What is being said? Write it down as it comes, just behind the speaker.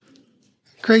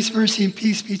Grace, mercy, and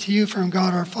peace be to you from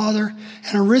God our Father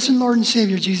and our risen Lord and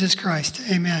Savior, Jesus Christ.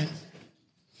 Amen.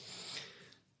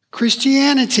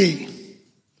 Christianity,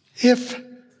 if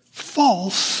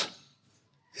false,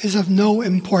 is of no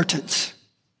importance.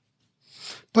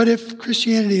 But if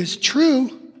Christianity is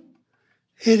true,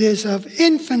 it is of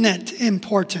infinite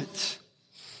importance.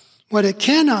 What it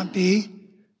cannot be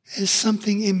is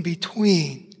something in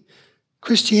between.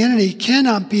 Christianity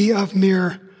cannot be of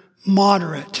mere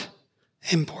moderate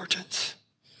importance.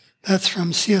 That's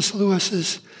from C.S.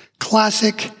 Lewis's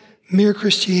classic Mere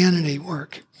Christianity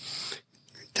work.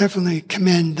 Definitely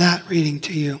commend that reading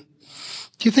to you.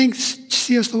 Do you think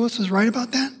C.S. Lewis was right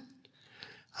about that?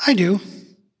 I do.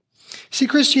 See,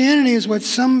 Christianity is what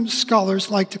some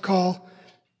scholars like to call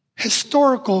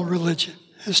historical religion.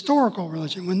 Historical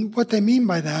religion. What they mean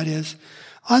by that is,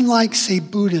 unlike, say,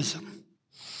 Buddhism,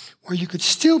 where you could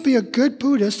still be a good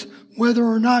Buddhist whether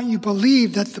or not you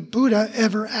believe that the Buddha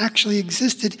ever actually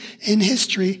existed in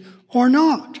history or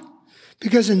not.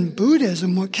 Because in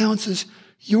Buddhism, what counts is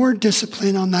your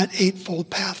discipline on that eightfold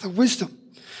path of wisdom,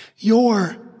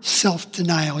 your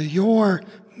self-denial, your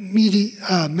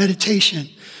meditation,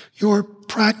 your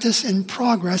practice and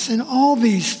progress in all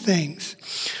these things.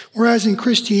 Whereas in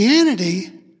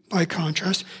Christianity, by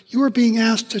contrast, you are being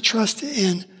asked to trust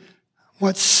in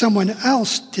what someone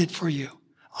else did for you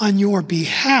on your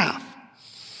behalf.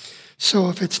 So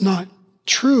if it's not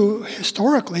true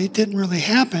historically, it didn't really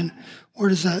happen, where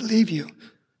does that leave you?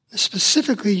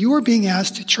 Specifically, you are being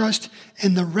asked to trust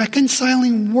in the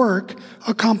reconciling work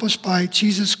accomplished by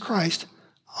Jesus Christ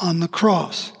on the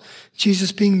cross.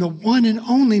 Jesus being the one and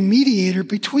only mediator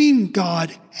between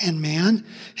God and man,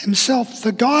 himself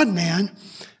the God-man,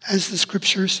 as the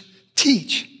scriptures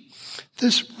teach.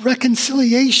 This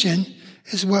reconciliation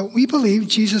is what we believe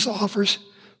Jesus offers,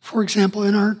 for example,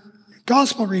 in our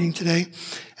gospel reading today.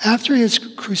 After his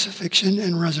crucifixion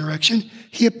and resurrection,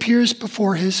 he appears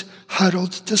before his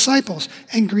huddled disciples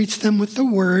and greets them with the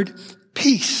word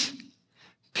peace.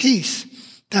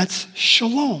 Peace. That's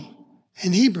shalom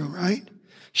in Hebrew, right?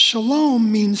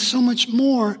 Shalom means so much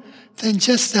more than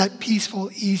just that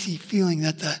peaceful, easy feeling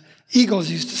that the Eagles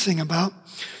used to sing about.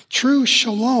 True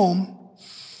shalom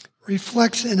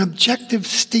reflects an objective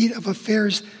state of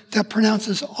affairs that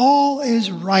pronounces all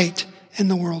is right in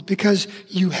the world because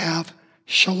you have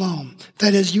shalom.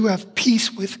 That is, you have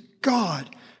peace with God.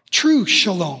 True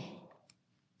shalom.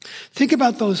 Think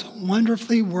about those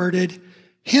wonderfully worded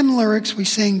hymn lyrics we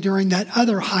sang during that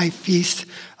other high feast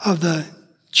of the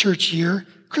church year,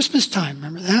 Christmas time.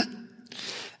 Remember that?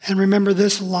 And remember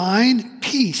this line,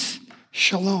 peace,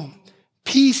 shalom.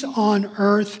 Peace on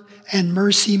earth and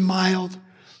mercy mild,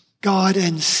 God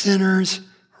and sinners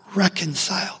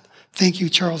reconciled. Thank you,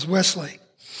 Charles Wesley.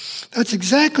 That's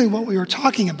exactly what we were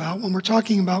talking about when we're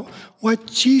talking about what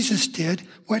Jesus did,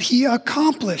 what he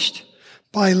accomplished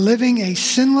by living a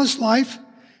sinless life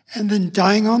and then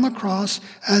dying on the cross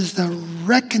as the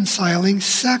reconciling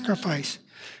sacrifice.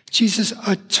 Jesus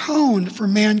atoned for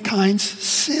mankind's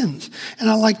sins. And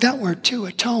I like that word too,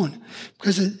 atone,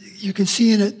 because you can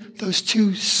see in it those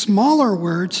two smaller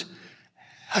words,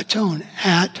 atone,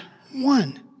 at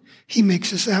one. He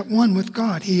makes us at one with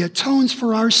God. He atones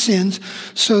for our sins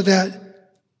so that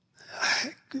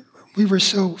we were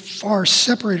so far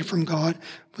separated from God,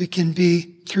 we can be,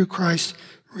 through Christ,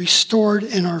 restored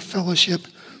in our fellowship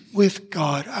with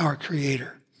God, our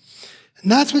Creator. And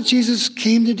that's what Jesus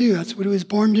came to do. That's what he was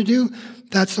born to do.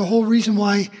 That's the whole reason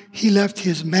why he left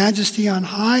his majesty on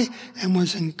high and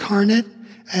was incarnate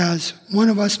as one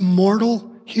of us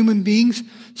mortal human beings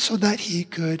so that he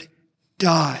could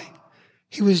die.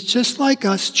 He was just like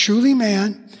us, truly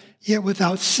man, yet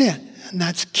without sin. And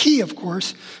that's key, of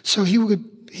course, so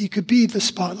he could be the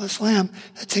spotless lamb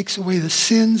that takes away the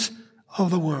sins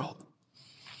of the world.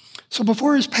 So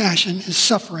before his passion, his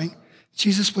suffering,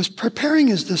 Jesus was preparing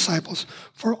his disciples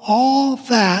for all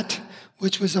that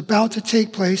which was about to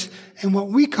take place in what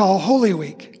we call Holy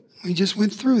Week. We just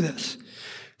went through this.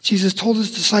 Jesus told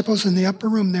his disciples in the upper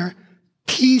room there,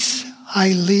 peace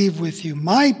I leave with you,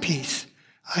 my peace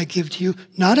I give to you,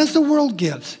 not as the world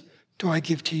gives, do I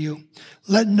give to you.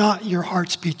 Let not your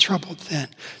hearts be troubled then,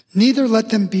 neither let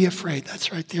them be afraid.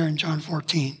 That's right there in John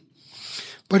 14.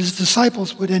 But his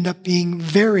disciples would end up being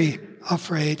very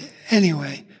afraid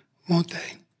anyway, won't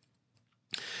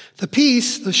they? The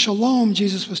peace, the shalom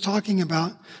Jesus was talking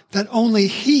about, that only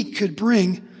he could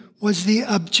bring was the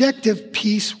objective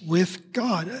peace with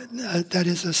God. That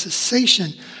is a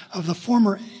cessation of the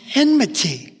former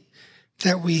enmity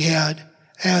that we had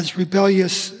as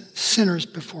rebellious sinners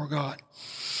before God.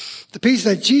 The peace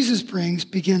that Jesus brings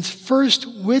begins first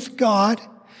with God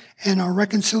and our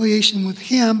reconciliation with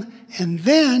him, and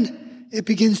then it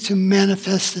begins to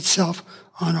manifest itself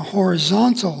on a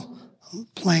horizontal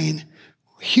plane,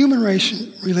 human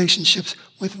relationships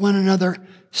with one another,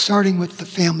 starting with the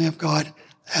family of God,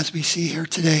 as we see here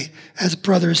today, as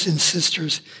brothers and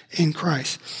sisters in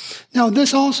Christ. Now,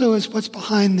 this also is what's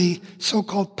behind the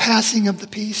so-called passing of the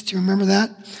peace. Do you remember that?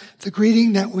 The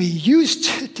greeting that we used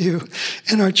to do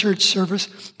in our church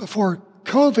service before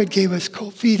COVID gave us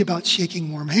cold feet about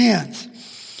shaking warm hands.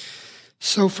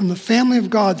 So from the family of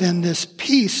God, then, this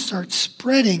peace starts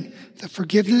spreading the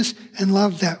forgiveness and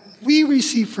love that we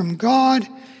receive from God,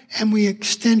 and we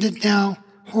extend it now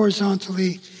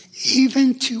horizontally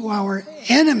even to our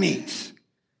enemies.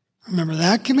 Remember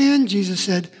that command? Jesus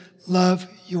said, love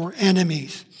your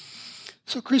enemies.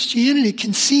 So Christianity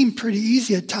can seem pretty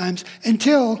easy at times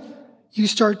until you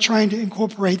start trying to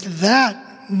incorporate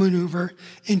that maneuver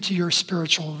into your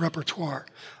spiritual repertoire.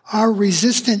 Our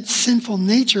resistant, sinful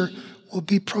nature will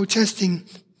be protesting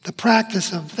the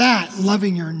practice of that,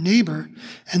 loving your neighbor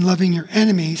and loving your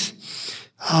enemies,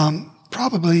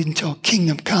 probably until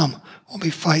kingdom come. We'll be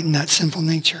fighting that sinful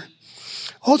nature.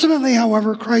 Ultimately,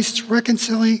 however, Christ's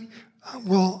reconciling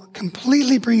will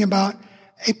completely bring about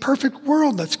a perfect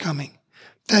world that's coming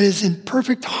that is in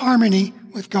perfect harmony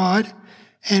with God,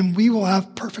 and we will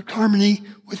have perfect harmony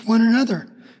with one another,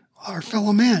 our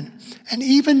fellow men. And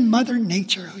even Mother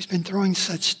Nature, who's been throwing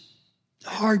such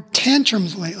hard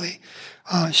tantrums lately,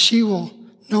 she will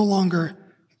no longer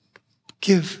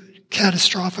give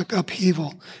catastrophic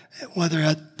upheaval, whether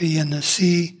it be in the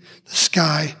sea, the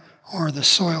sky, or the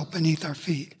soil beneath our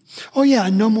feet. Oh yeah,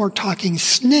 no more talking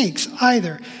snakes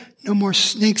either. No more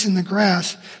snakes in the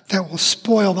grass that will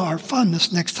spoil our fun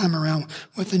this next time around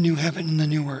with the new heaven and the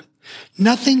new earth.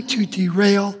 Nothing to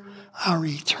derail our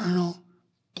eternal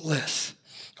bliss.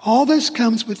 All this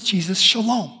comes with Jesus'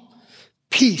 shalom.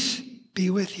 Peace be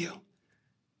with you.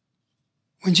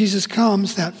 When Jesus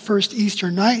comes that first Easter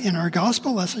night in our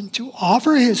gospel lesson to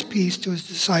offer his peace to his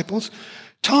disciples,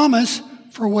 Thomas,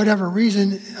 for whatever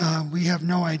reason, we have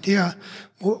no idea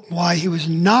why he was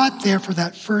not there for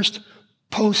that first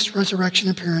post-resurrection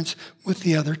appearance with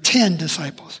the other 10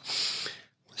 disciples.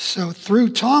 So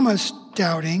through Thomas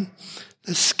doubting,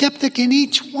 the skeptic in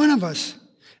each one of us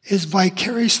is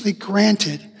vicariously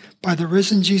granted by the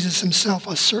risen Jesus himself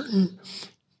a certain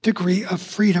degree of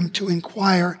freedom to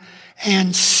inquire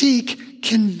and seek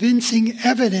convincing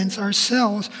evidence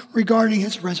ourselves regarding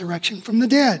his resurrection from the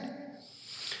dead.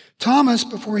 Thomas,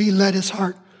 before he let his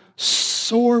heart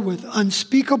soar with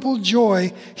unspeakable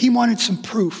joy, he wanted some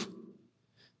proof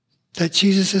that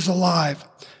Jesus is alive,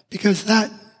 because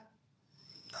that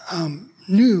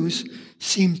news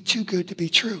seemed too good to be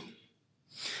true.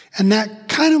 And that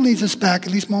kind of leads us back,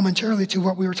 at least momentarily, to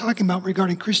what we were talking about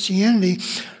regarding Christianity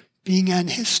being an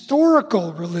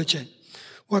historical religion.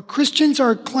 What Christians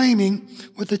are claiming,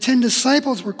 what the 10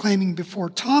 disciples were claiming before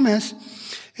Thomas,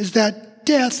 is that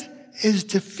death is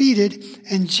defeated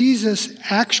and Jesus'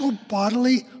 actual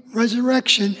bodily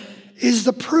resurrection is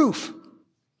the proof.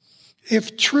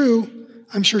 If true,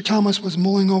 I'm sure Thomas was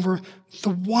mulling over the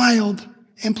wild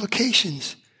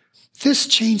implications. This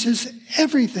changes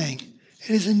everything.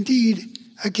 It is indeed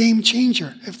a game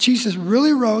changer. If Jesus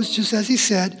really rose, just as he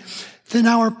said, then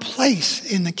our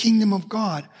place in the kingdom of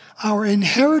God, our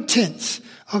inheritance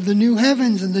of the new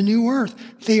heavens and the new earth,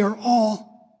 they are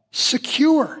all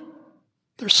secure.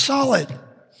 They're solid.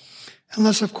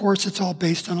 Unless, of course, it's all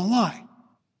based on a lie.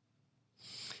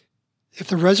 If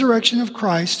the resurrection of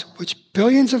Christ, which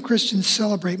billions of Christians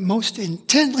celebrate most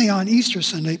intently on Easter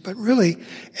Sunday, but really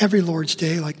every Lord's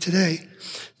Day like today,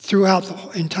 throughout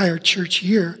the entire church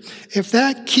year, if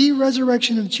that key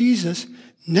resurrection of Jesus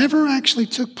never actually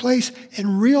took place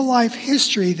in real life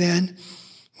history, then,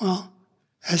 well,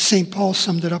 as St. Paul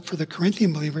summed it up for the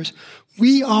Corinthian believers,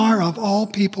 we are of all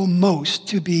people most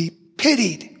to be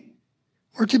pitied.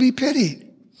 We're to be pitied.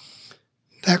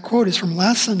 That quote is from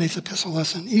last Sunday's epistle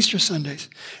lesson, Easter Sundays.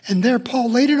 And there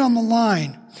Paul laid it on the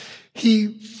line.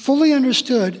 He fully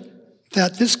understood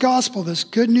that this gospel, this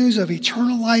good news of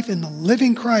eternal life in the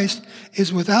living Christ,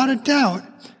 is without a doubt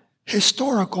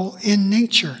historical in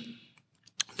nature.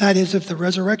 That is, if the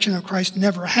resurrection of Christ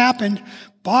never happened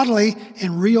bodily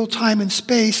in real time and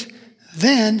space,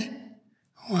 then,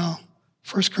 well,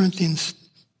 1 Corinthians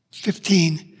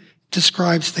 15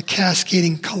 describes the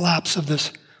cascading collapse of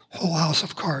this whole house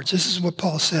of cards. This is what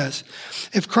Paul says.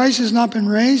 If Christ has not been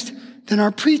raised, then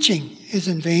our preaching is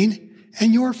in vain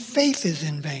and your faith is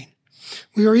in vain.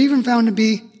 We are even found to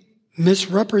be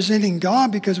misrepresenting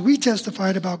God because we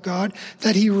testified about God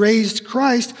that he raised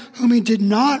Christ, whom he did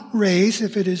not raise,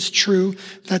 if it is true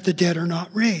that the dead are not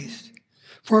raised.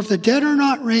 For if the dead are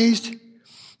not raised,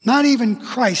 not even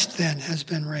Christ then has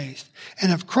been raised.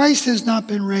 And if Christ has not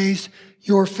been raised,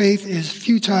 your faith is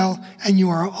futile and you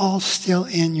are all still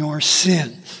in your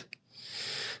sins.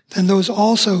 Then those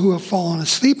also who have fallen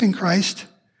asleep in Christ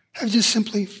have just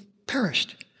simply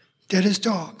perished, dead as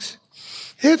dogs.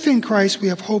 If in Christ we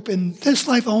have hope in this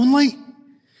life only,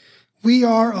 we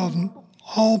are of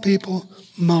all people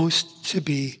most to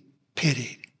be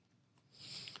pitied.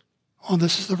 Well,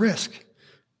 this is the risk,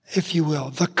 if you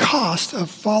will, the cost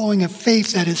of following a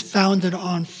faith that is founded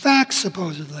on facts,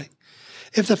 supposedly.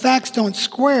 If the facts don't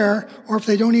square, or if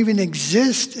they don't even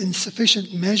exist in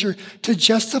sufficient measure to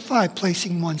justify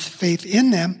placing one's faith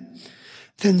in them,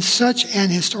 then such an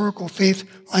historical faith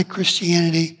like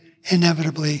Christianity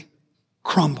inevitably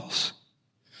crumbles.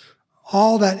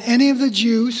 All that any of the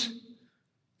Jews,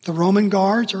 the Roman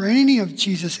guards, or any of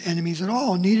Jesus' enemies at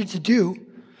all needed to do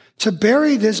to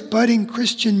bury this budding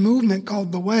Christian movement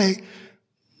called the Way,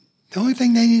 the only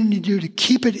thing they needed to do to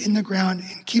keep it in the ground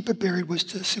and keep it buried was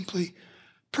to simply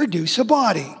produce a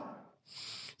body.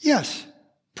 Yes,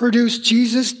 produce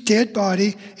Jesus' dead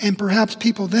body, and perhaps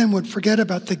people then would forget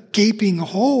about the gaping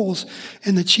holes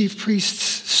in the chief priest's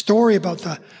story about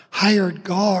the hired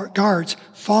guards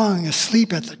falling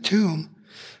asleep at the tomb,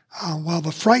 while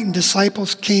the frightened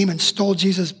disciples came and stole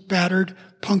Jesus' battered,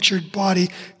 punctured body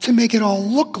to make it all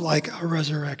look like a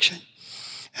resurrection,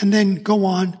 and then go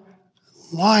on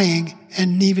lying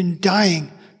and even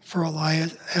dying for a lie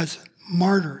as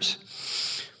martyrs.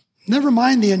 Never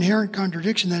mind the inherent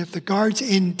contradiction that if the guards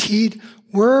indeed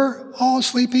were all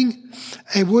sleeping,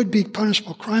 a would-be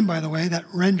punishable crime, by the way, that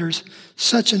renders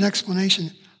such an explanation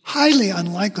highly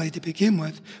unlikely to begin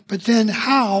with. But then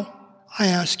how, I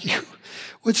ask you,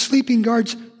 would sleeping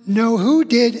guards know who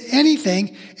did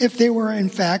anything if they were in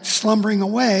fact slumbering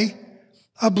away,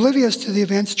 oblivious to the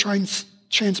events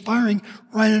transpiring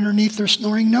right underneath their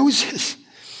snoring noses?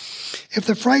 If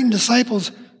the frightened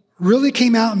disciples really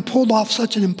came out and pulled off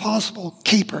such an impossible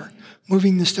caper,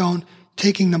 moving the stone,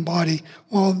 taking the body,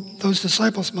 well, those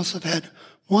disciples must have had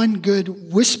one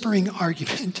good whispering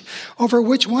argument over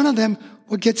which one of them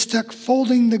would get stuck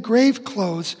folding the grave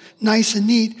clothes nice and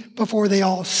neat before they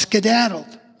all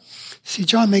skedaddled. See,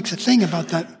 John makes a thing about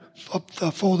that,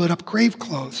 the folded up grave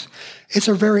clothes. It's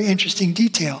a very interesting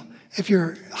detail. If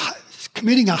you're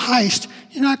committing a heist,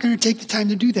 you're not going to take the time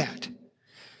to do that.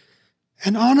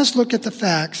 An honest look at the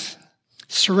facts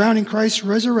surrounding Christ's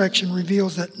resurrection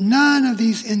reveals that none of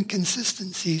these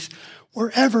inconsistencies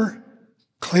were ever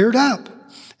cleared up,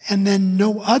 and then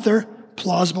no other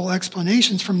plausible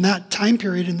explanations from that time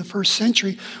period in the first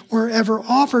century were ever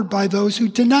offered by those who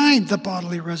denied the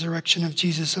bodily resurrection of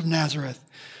Jesus of Nazareth.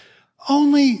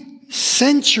 Only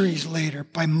centuries later,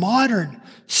 by modern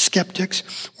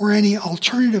skeptics, were any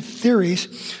alternative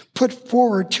theories put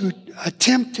forward to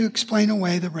attempt to explain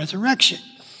away the resurrection.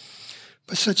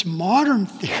 But such modern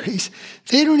theories,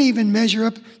 they don't even measure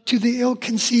up to the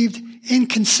ill-conceived,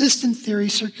 inconsistent theory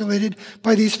circulated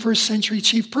by these first century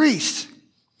chief priests.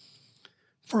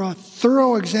 For a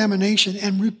thorough examination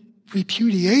and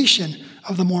repudiation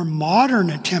of the more modern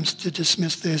attempts to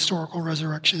dismiss the historical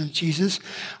resurrection of Jesus,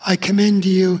 I commend to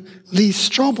you Lee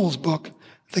Strobel's book,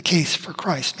 The Case for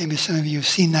Christ. Maybe some of you have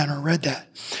seen that or read that.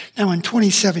 Now, in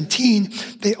 2017,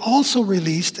 they also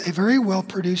released a very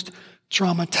well-produced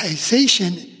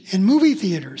dramatization in movie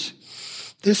theaters.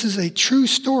 This is a true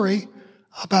story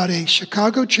about a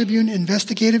Chicago Tribune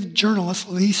investigative journalist,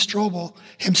 Lee Strobel,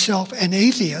 himself an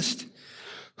atheist,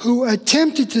 who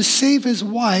attempted to save his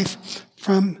wife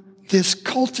from this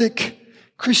cultic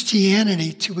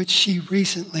Christianity to which she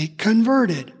recently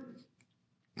converted.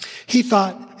 He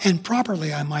thought, and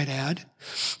properly I might add,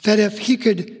 that if he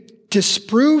could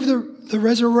disprove the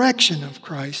resurrection of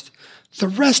Christ, the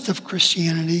rest of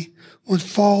Christianity would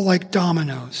fall like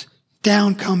dominoes.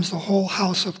 Down comes the whole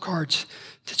house of cards,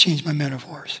 to change my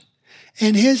metaphors.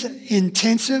 In his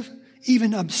intensive,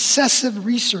 even obsessive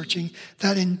researching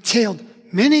that entailed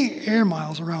many air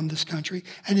miles around this country,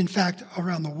 and in fact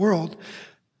around the world,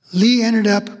 Lee ended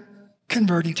up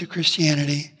converting to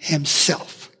Christianity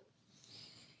himself.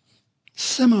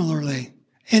 Similarly,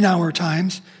 in our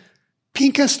times,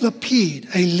 Pinchas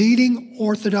Lapid, a leading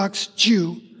Orthodox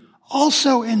Jew,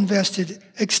 also invested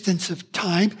extensive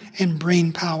time and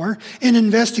brain power in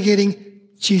investigating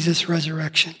Jesus'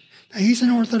 resurrection. Now, he's an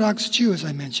Orthodox Jew, as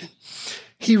I mentioned.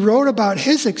 He wrote about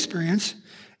his experience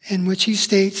in which he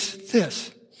states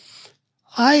this: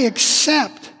 I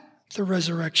accept the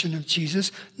resurrection of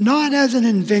Jesus, not as an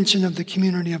invention of the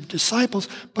community of disciples,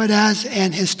 but as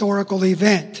an historical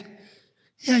event.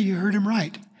 Yeah, you heard him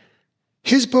right.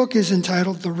 His book is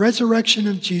entitled The Resurrection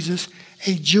of Jesus,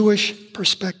 A Jewish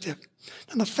Perspective.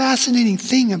 And the fascinating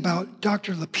thing about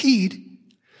Dr. Lapid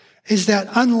is that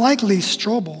unlike Lee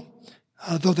Strobel,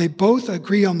 though they both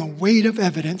agree on the weight of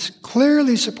evidence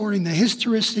clearly supporting the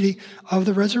historicity of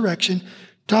the resurrection,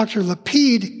 Dr.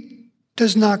 Lapid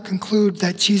does not conclude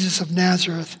that Jesus of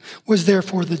Nazareth was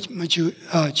therefore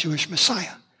the Jewish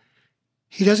Messiah.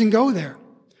 He doesn't go there.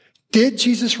 Did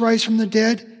Jesus rise from the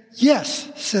dead?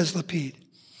 Yes, says Lapid.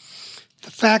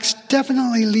 The facts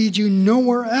definitely lead you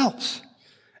nowhere else.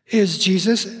 Is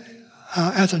Jesus,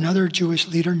 as another Jewish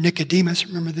leader, Nicodemus,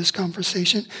 remember this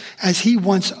conversation, as he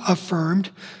once affirmed,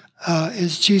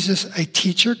 is Jesus a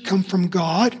teacher come from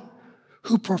God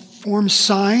who performs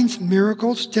signs,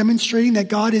 miracles, demonstrating that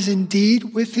God is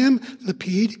indeed with him?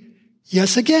 Lapid,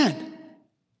 yes again.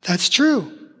 That's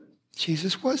true.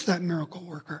 Jesus was that miracle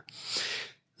worker.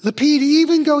 Lapid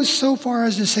even goes so far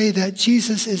as to say that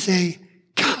Jesus is a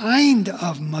kind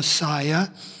of Messiah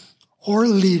or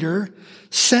leader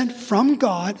sent from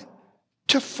God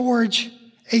to forge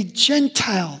a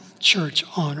Gentile church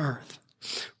on earth,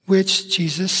 which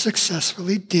Jesus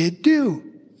successfully did do.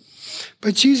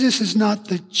 But Jesus is not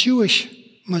the Jewish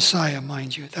Messiah,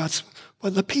 mind you. That's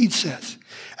what Lapid says.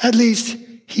 At least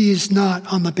he is not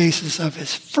on the basis of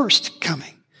his first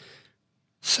coming.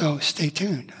 So stay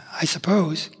tuned, I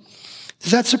suppose.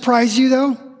 Does that surprise you,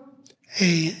 though?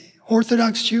 An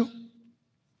Orthodox Jew?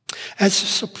 As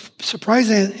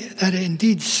surprising that it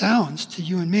indeed sounds to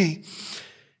you and me,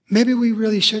 maybe we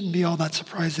really shouldn't be all that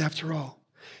surprised after all.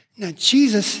 Now,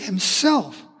 Jesus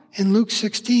himself in Luke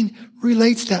 16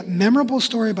 relates that memorable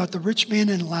story about the rich man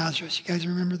and Lazarus. You guys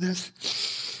remember this?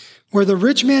 Where the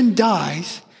rich man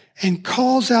dies and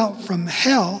calls out from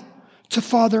hell to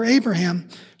Father Abraham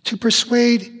to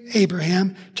persuade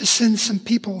Abraham to send some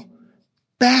people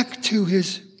back to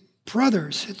his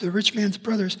brothers, the rich man's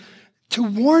brothers, to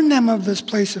warn them of this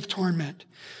place of torment.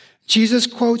 Jesus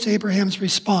quotes Abraham's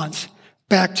response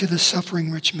back to the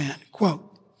suffering rich man. Quote,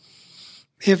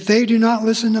 "If they do not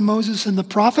listen to Moses and the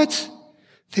prophets,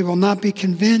 they will not be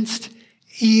convinced,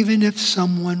 even if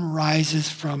someone rises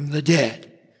from the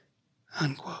dead."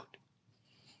 Unquote.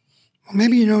 Well,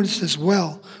 maybe you noticed as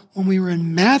well, when we were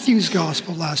in Matthew's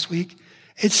gospel last week,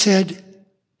 it said,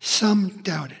 some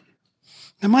doubted.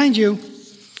 Now, mind you,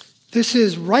 this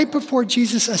is right before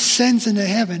Jesus ascends into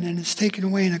heaven and is taken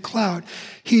away in a cloud.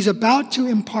 He's about to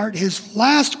impart his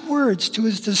last words to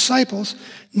his disciples,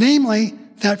 namely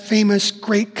that famous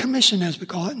Great Commission, as we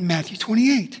call it, in Matthew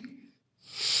 28.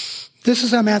 This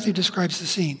is how Matthew describes the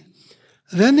scene.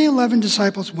 Then the 11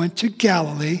 disciples went to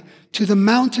Galilee, to the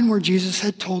mountain where Jesus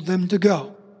had told them to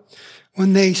go.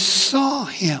 When they saw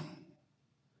him,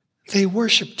 they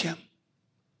worshiped him,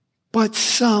 but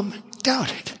some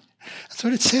doubted. That's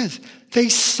what it says. They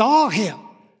saw him,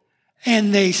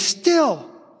 and they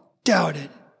still doubted.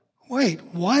 Wait,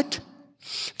 what?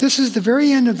 This is the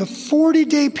very end of the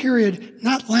 40-day period,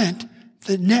 not Lent,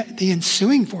 the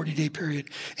ensuing 40-day period,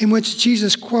 in which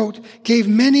Jesus, quote, gave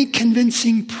many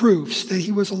convincing proofs that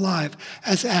he was alive,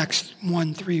 as Acts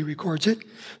 1:3 records it.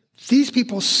 These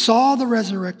people saw the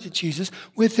resurrected Jesus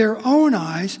with their own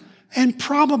eyes and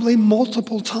probably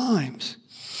multiple times.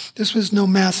 This was no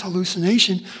mass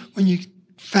hallucination when you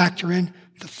factor in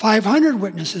the 500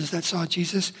 witnesses that saw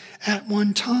Jesus at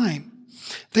one time.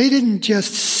 They didn't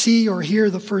just see or hear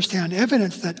the firsthand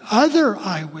evidence that other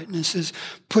eyewitnesses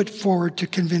put forward to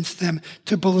convince them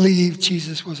to believe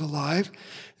Jesus was alive.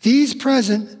 These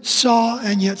present saw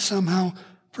and yet somehow,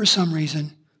 for some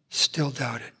reason, still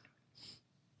doubted.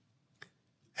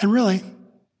 And really,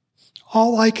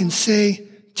 all I can say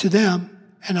to them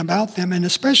and about them, and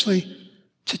especially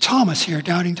to Thomas here,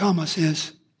 doubting Thomas,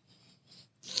 is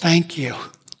thank you.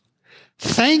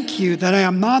 Thank you that I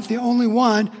am not the only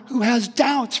one who has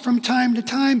doubts from time to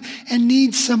time and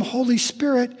needs some Holy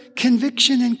Spirit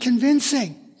conviction and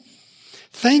convincing.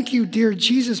 Thank you, dear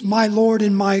Jesus, my Lord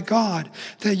and my God,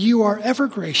 that you are ever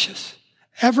gracious,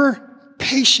 ever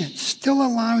patient, still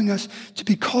allowing us to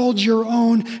be called your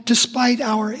own despite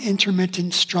our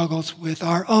intermittent struggles with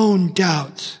our own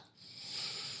doubts.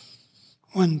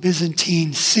 One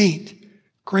Byzantine saint,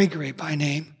 Gregory by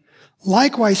name,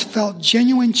 likewise felt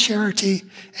genuine charity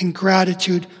and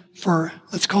gratitude for,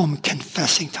 let's call him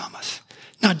confessing Thomas,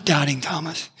 not doubting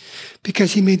Thomas,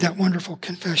 because he made that wonderful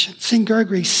confession. St.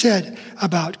 Gregory said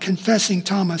about confessing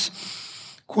Thomas,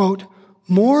 quote,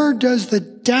 "More does the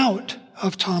doubt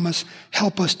of Thomas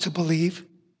help us to believe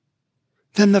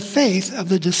than the faith of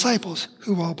the disciples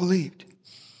who all believed.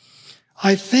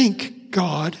 I thank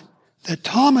God that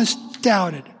Thomas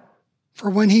doubted, for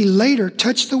when he later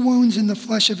touched the wounds in the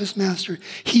flesh of his master,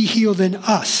 he healed in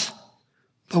us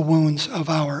the wounds of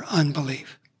our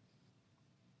unbelief.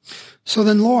 So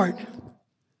then, Lord,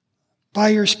 by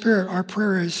your Spirit, our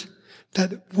prayer is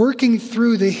that working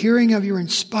through the hearing of your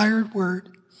inspired word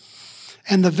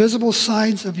and the visible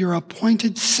signs of your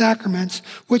appointed sacraments,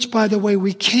 which, by the way,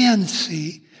 we can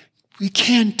see, we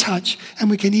can touch, and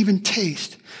we can even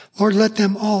taste, Lord, let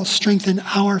them all strengthen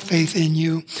our faith in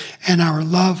you and our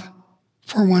love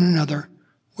for one another,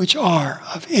 which are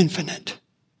of infinite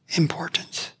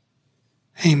importance.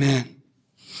 Amen.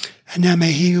 And now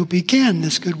may he who began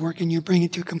this good work in you bring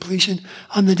it to completion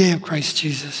on the day of Christ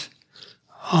Jesus.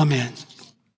 Amen.